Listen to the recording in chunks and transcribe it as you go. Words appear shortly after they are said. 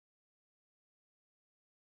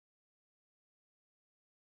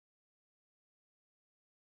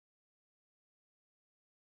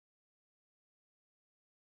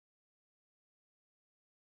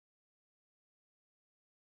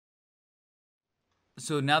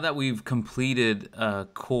So now that we've completed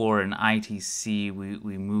core and ITC,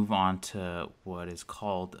 we move on to what is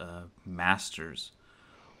called masters.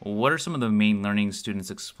 What are some of the main learnings students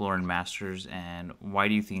explore in masters, and why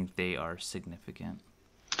do you think they are significant?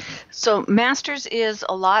 So, masters is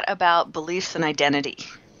a lot about beliefs and identity,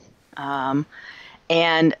 um,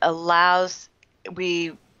 and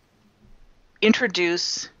we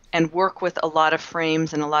introduce and work with a lot of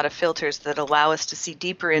frames and a lot of filters that allow us to see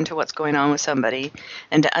deeper into what's going on with somebody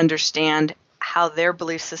and to understand how their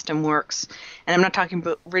belief system works. And I'm not talking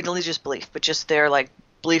about religious belief, but just their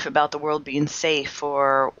belief about the world being safe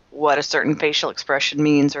or what a certain facial expression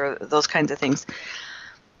means or those kinds of things.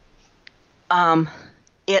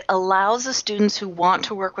 It allows the students who want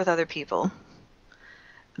to work with other people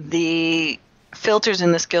the filters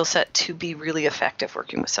in the skill set to be really effective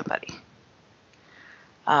working with somebody.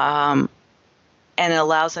 And it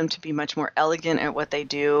allows them to be much more elegant at what they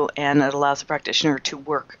do, and it allows the practitioner to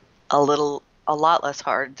work a lot less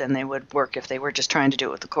hard than they would work if they were just trying to do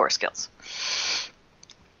it with the core skills.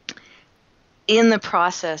 In the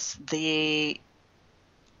process, the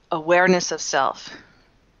awareness of self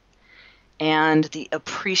and the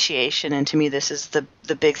appreciation, and to me this is the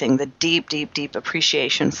big thing, the deep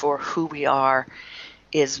appreciation for who we are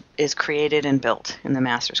is created and built in the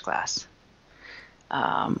master's class.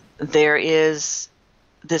 There is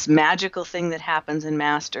this magical thing that happens in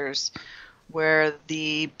masters where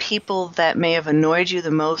the people that may have annoyed you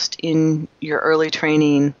the most in your early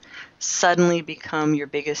training suddenly become your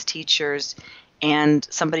biggest teachers and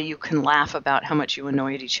somebody you can laugh about how much you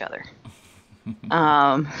annoyed each other.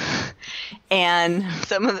 And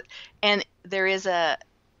there is a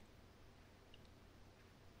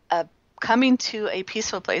coming to a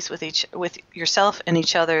peaceful place with yourself and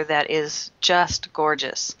each other that is just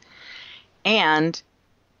gorgeous. And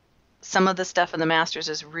some of the stuff in the masters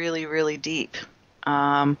is really, really deep.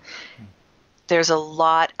 There's a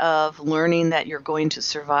lot of learning that you're going to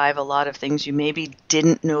survive, a lot of things you maybe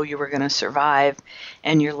didn't know you were going to survive,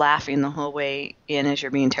 and you're laughing the whole way in as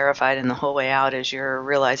you're being terrified and the whole way out as you're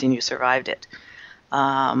realizing you survived it.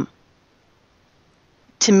 To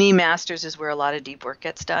me, masters is where a lot of deep work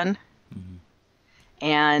gets done. Mm-hmm.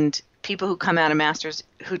 And people who come out of masters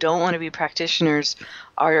who don't want to be practitioners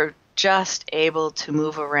are just able to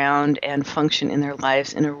move around and function in their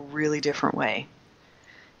lives in a really different way,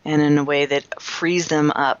 and in a way that frees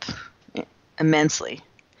them up immensely.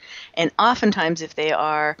 And oftentimes, if they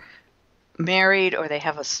are married or they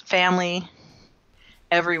have a family,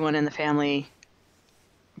 everyone in the family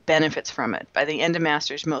benefits from it. By the end of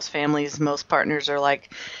masters, most families, most partners are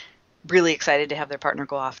really excited to have their partner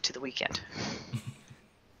go off to the weekend.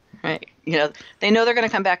 Right? They know they're going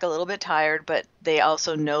to come back a little bit tired, but they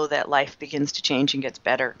also know that life begins to change and gets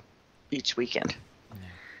better each weekend.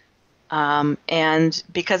 And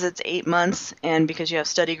because it's 8 months and because you have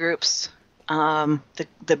study groups,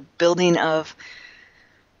 the building of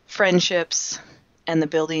friendships and the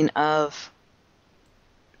building of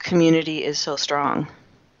community is so strong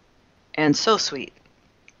and so sweet.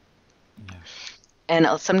 Yeah. And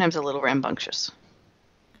sometimes a little rambunctious.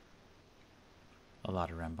 A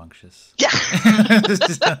lot of rambunctious. Yeah.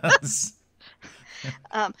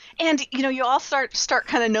 And you all start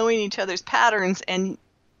kind of knowing each other's patterns, and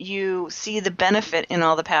you see the benefit in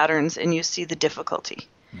all the patterns, and you see the difficulty.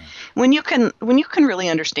 Yeah. When you can really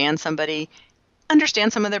understand somebody,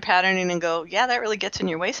 understand some of their patterning, and go, yeah, that really gets in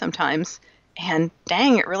your way sometimes, and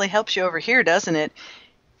dang, it really helps you over here, doesn't it?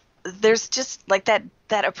 There's just that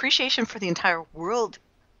appreciation for the entire world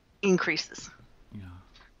increases.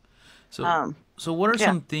 Yeah. So what are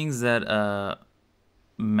some things that a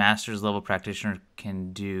master's level practitioner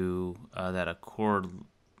can do that a core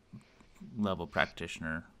level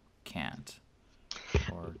practitioner can't?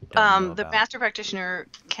 Or the master practitioner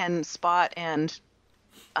can spot and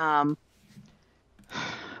how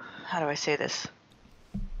do I say this?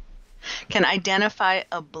 Can identify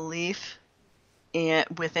a belief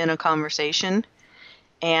within a conversation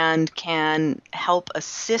and can help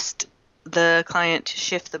assist the client to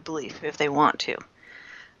shift the belief if they want to.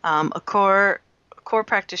 A core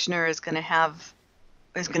practitioner is going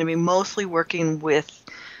to be mostly working with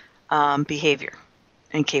behavior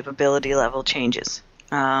and capability level changes.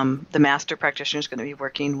 The master practitioner is going to be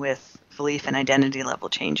working with belief and identity level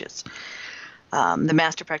changes. The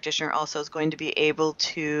master practitioner also is going to be able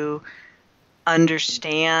to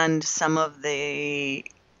understand some of the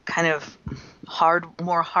kind of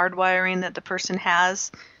more hardwiring that the person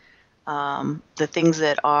has, the things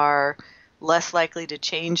that are less likely to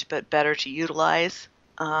change but better to utilize,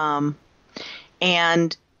 and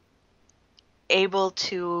able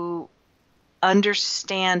to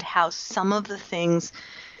understand how some of the things,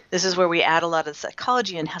 this is where we add a lot of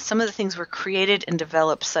psychology, and how some of the things were created and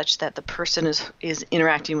developed such that the person is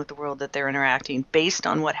interacting with the world that they're interacting based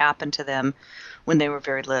on what happened to them when they were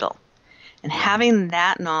very little. And having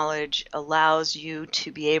that knowledge allows you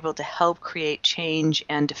to be able to help create change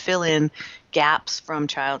and to fill in gaps from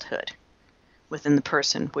childhood within the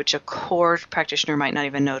person, which a core practitioner might not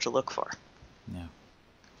even know to look for. Yeah.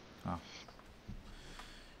 Oh.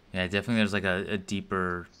 Yeah, definitely there's like a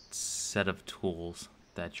deeper set of tools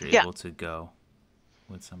that you're able to go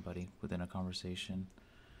with somebody within a conversation.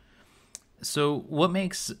 So what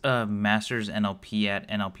makes Masters NLP at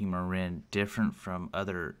NLP Marin different from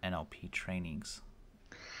other NLP trainings?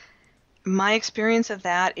 My experience of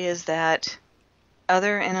that is that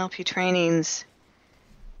other NLP trainings,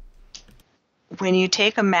 when you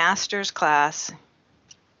take a master's class,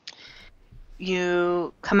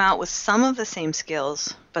 you come out with some of the same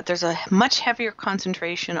skills, but there's a much heavier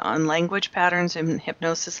concentration on language patterns and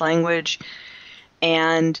hypnosis language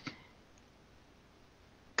and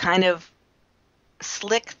kind of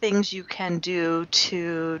slick things you can do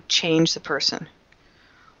to change the person.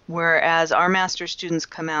 Whereas our master students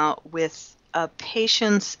come out with a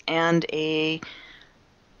patience and a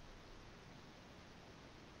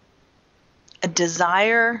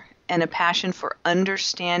desire and a passion for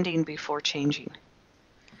understanding before changing.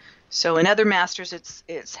 So in other masters,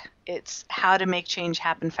 it's how to make change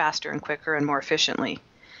happen faster and quicker and more efficiently.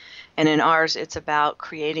 And in ours, it's about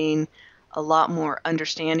creating a lot more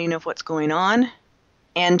understanding of what's going on,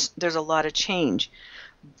 and there's a lot of change.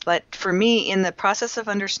 But for me, in the process of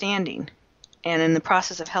understanding and in the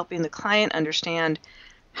process of helping the client understand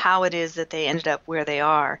how it is that they ended up where they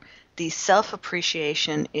are, the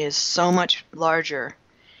self-appreciation is so much larger,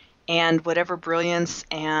 and whatever brilliance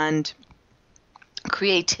and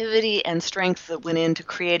creativity and strength that went into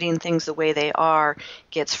creating things the way they are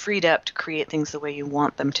gets freed up to create things the way you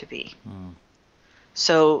want them to be.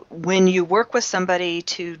 So when you work with somebody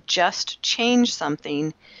to just change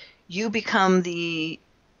something, you become the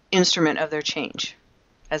instrument of their change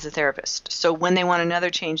as a therapist. So when they want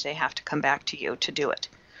another change, they have to come back to you to do it.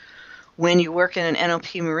 When you work in an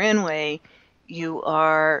NLP Marin way, you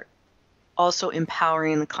are also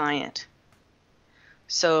empowering the client.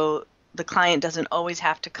 So the client doesn't always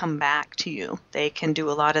have to come back to you. They can do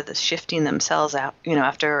a lot of the shifting themselves out,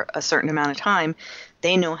 after a certain amount of time.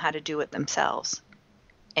 They know how to do it themselves.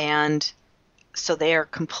 And so they are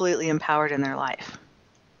completely empowered in their life.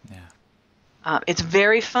 Yeah. It's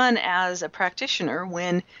very fun as a practitioner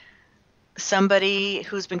when somebody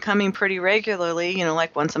who's been coming pretty regularly,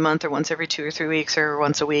 like once a month or once every 2 or 3 weeks or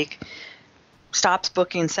once a week, stops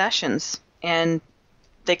booking sessions, and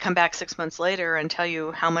they come back 6 months later and tell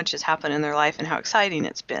you how much has happened in their life and how exciting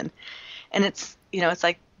it's been. And it's, it's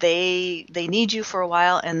like they need you for a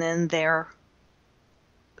while, and then they are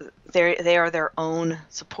their own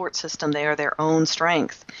support system. They are their own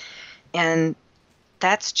strength. And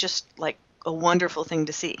that's just like a wonderful thing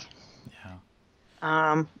to see.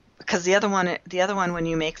 Yeah. Because the other one, when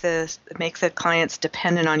you make the clients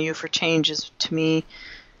dependent on you for change, is, to me,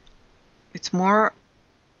 it's more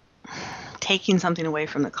taking something away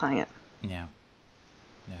from the client. Yeah.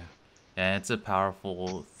 Yeah. Yeah, it's a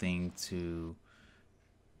powerful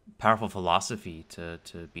philosophy to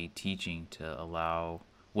be teaching, to allow,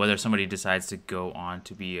 whether somebody decides to go on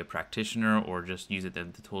to be a practitioner or just use the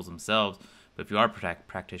tools themselves. But if you are a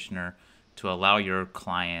practitioner, to allow your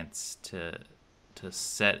clients to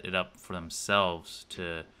set it up for themselves,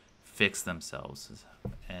 to fix themselves.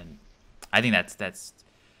 And I think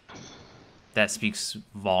that speaks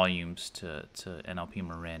volumes to NLP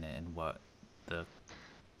Marin and what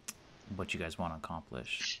you guys want to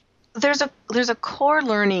accomplish. There's a core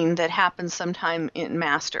learning that happens sometime in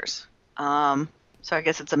masters. So I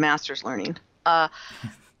guess it's a master's learning.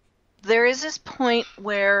 There is this point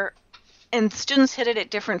where, and students hit it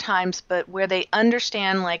at different times, but where they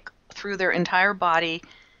understand, like, through their entire body,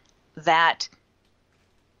 that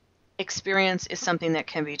experience is something that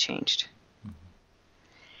can be changed.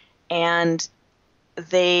 And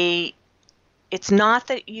it's not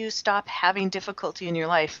that you stop having difficulty in your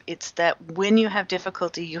life. It's that when you have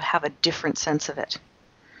difficulty, you have a different sense of it.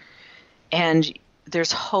 And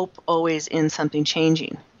there's hope always in something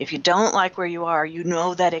changing. If you don't like where you are, you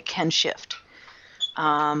know that it can shift.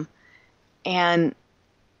 And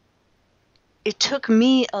it took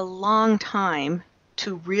me a long time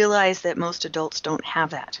to realize that most adults don't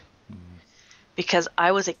have that. Because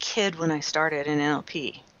I was a kid when I started in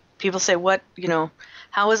NLP. People say,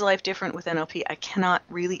 how is life different with NLP? I cannot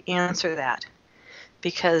really answer that,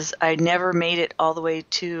 because I never made it all the way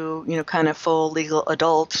to, kind of full legal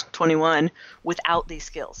adult, 21, without these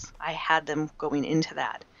skills. I had them going into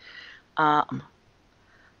that.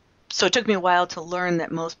 So it took me a while to learn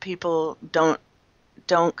that most people don't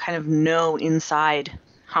kind of know inside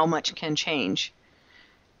how much can change.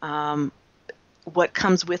 What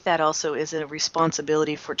comes with that also is a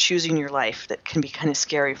responsibility for choosing your life that can be kind of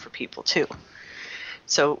scary for people too.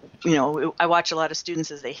 So, I watch a lot of students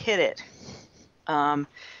as they hit it.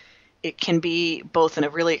 It can be both in a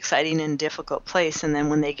really exciting and difficult place, and then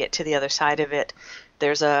when they get to the other side of it,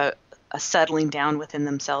 there's a settling down within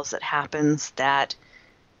themselves that happens that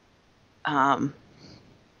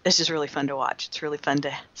it's just really fun to watch. It's really fun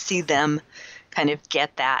to see them kind of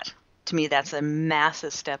get that. To me, that's a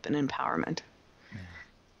massive step in empowerment.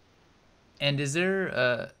 And is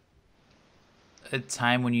there a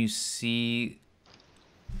time when you see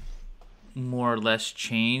more or less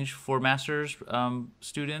change for master's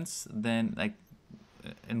students than like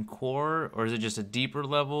in core, or is it just a deeper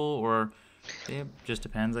level, or it just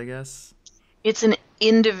depends, I guess? It's an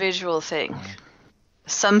individual thing.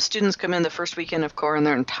 Some students come in the first weekend of core and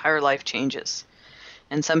their entire life changes.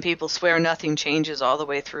 And some people swear nothing changes all the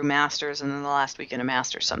way through masters, and then the last weekend of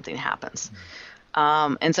masters something happens.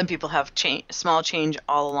 And some people have small change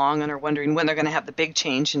all along and are wondering when they're going to have the big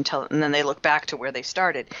change and then they look back to where they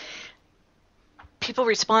started. People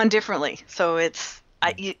respond differently, so that's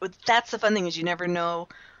the fun thing, is you never know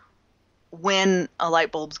when a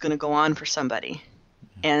light bulb's going to go on for somebody.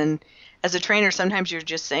 And as a trainer, sometimes you're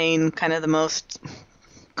just saying kind of the most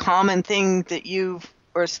common thing that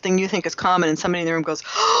or thing you think is common, and somebody in the room goes,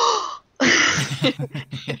 oh! And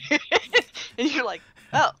you're like,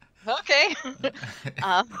 oh, okay.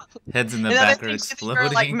 Heads in the back are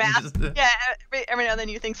exploding. Like yeah, every now and then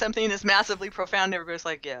you think something is massively profound, everybody's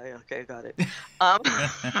like, yeah, okay, got it.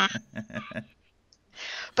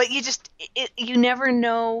 But you never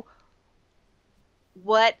know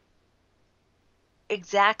what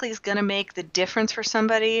exactly is going to make the difference for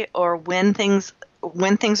somebody, or when things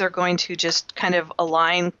are going to just kind of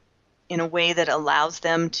align in a way that allows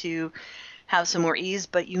them to have some more ease,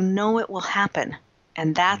 but it will happen.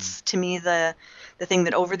 And that's to me the thing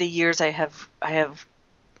that over the years I have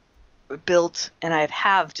built, and I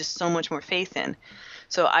have just so much more faith in.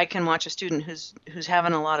 So I can watch a student who's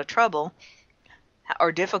having a lot of trouble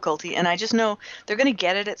or difficulty, and I just know they're going to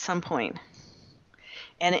get it at some point.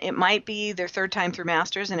 And it might be their third time through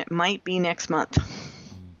masters, and it might be next month.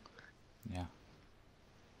 Yeah.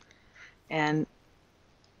 And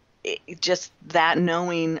just that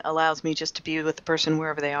knowing allows me just to be with the person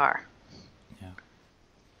wherever they are. Yeah.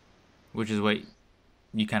 Which is what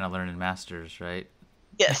you kind of learn in masters, right?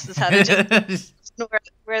 Yes, that's how to just know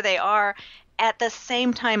where they are, at the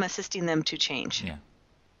same time assisting them to change. Yeah.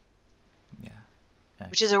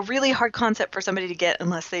 Which is a really hard concept for somebody to get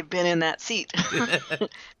unless they've been in that seat. Yeah.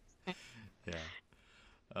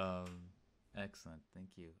 Excellent. Thank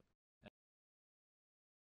you.